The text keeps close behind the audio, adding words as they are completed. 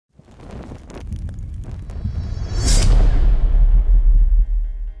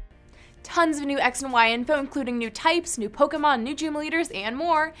tons of new X and Y info, including new types, new Pokemon, new gym leaders, and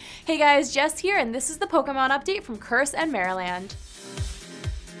more. Hey guys, Jess here, and this is the Pokemon update from Curse and Marriland.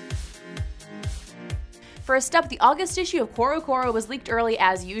 First up, the August issue of Koro was leaked early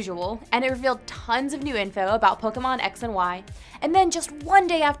as usual, and it revealed tons of new info about Pokemon X and Y. And then just one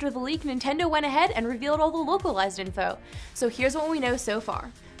day after the leak, Nintendo went ahead and revealed all the localized info. So here's what we know so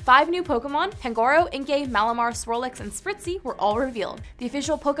far. 5 new Pokemon, Pangoro, Inkay, Malamar, Swirlix, and Spritzee were all revealed. The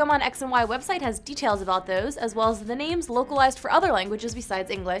official Pokemon X and Y website has details about those, as well as the names localized for other languages besides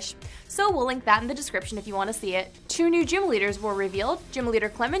English. So we'll link that in the description if you want to see it. 2 new gym leaders were revealed, Gym Leader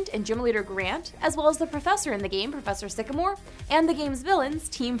Clement and Gym Leader Grant, as well as the professor in the game, Professor Scykoh, and the game's villains,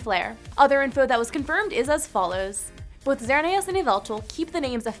 Team Flare. Other info that was confirmed is as follows. Both Xerneas and Yveltal keep the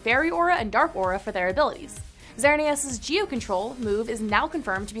names of Fairy Aura and Dark Aura for their abilities. Xerneas' Geo Control move is now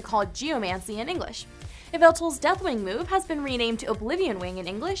confirmed to be called Geomancy in English. Yveltal's Deathwing move has been renamed to Oblivion Wing in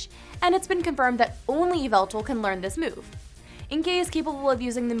English, and it's been confirmed that only Yveltal can learn this move. Inkay is capable of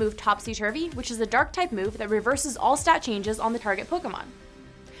using the move Topsy-Turvy, which is a Dark-type move that reverses all stat changes on the target Pokemon.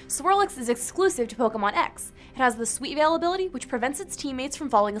 Swirlix is exclusive to Pokemon X. It has the Sweet Veil ability, which prevents its teammates from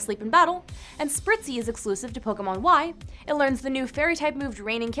falling asleep in battle, and Spritzee is exclusive to Pokemon Y. It learns the new Fairy-type move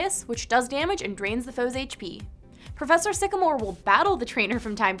Draining Kiss, which does damage and drains the foe's HP. Professor Scykoh will battle the trainer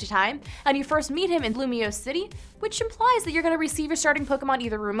from time to time, and you first meet him in Lumiose City, which implies that you're going to receive your starting Pokemon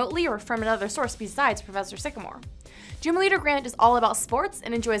either remotely or from another source besides Professor Scykoh. Gym Leader Grant is all about sports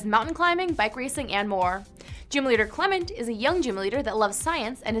and enjoys mountain climbing, bike racing, and more. Gym Leader Clement is a young gym leader that loves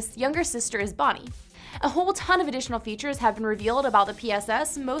science, and his younger sister is Bonnie. A whole ton of additional features have been revealed about the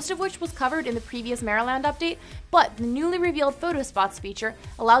PSS, most of which was covered in the previous Marriland update, but the newly revealed Photo Spots feature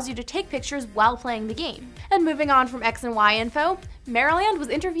allows you to take pictures while playing the game. And moving on from X and Y info, Marriland was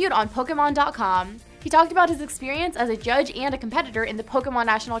interviewed on Pokemon.com. He talked about his experience as a judge and a competitor in the Pokemon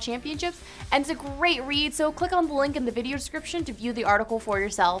National Championships, and it's a great read, so click on the link in the video description to view the article for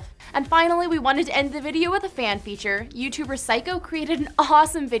yourself. And finally, we wanted to end the video with a fan feature. YouTuber Scykoh created an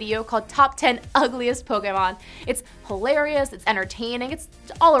awesome video called Top 10 Ugliest Pokemon. It's hilarious, it's entertaining, it's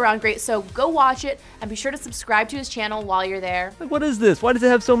all around great, so go watch it, and be sure to subscribe to his channel while you're there. What is this? Why does it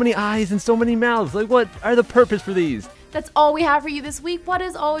have so many eyes and so many mouths? Like, what are the purpose for these? That's all we have for you this week, but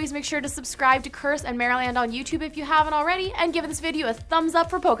as always, make sure to subscribe to Curse and Marriland on YouTube if you haven't already, and give this video a thumbs up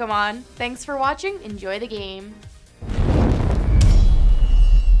for Pokemon. Thanks for watching, enjoy the game.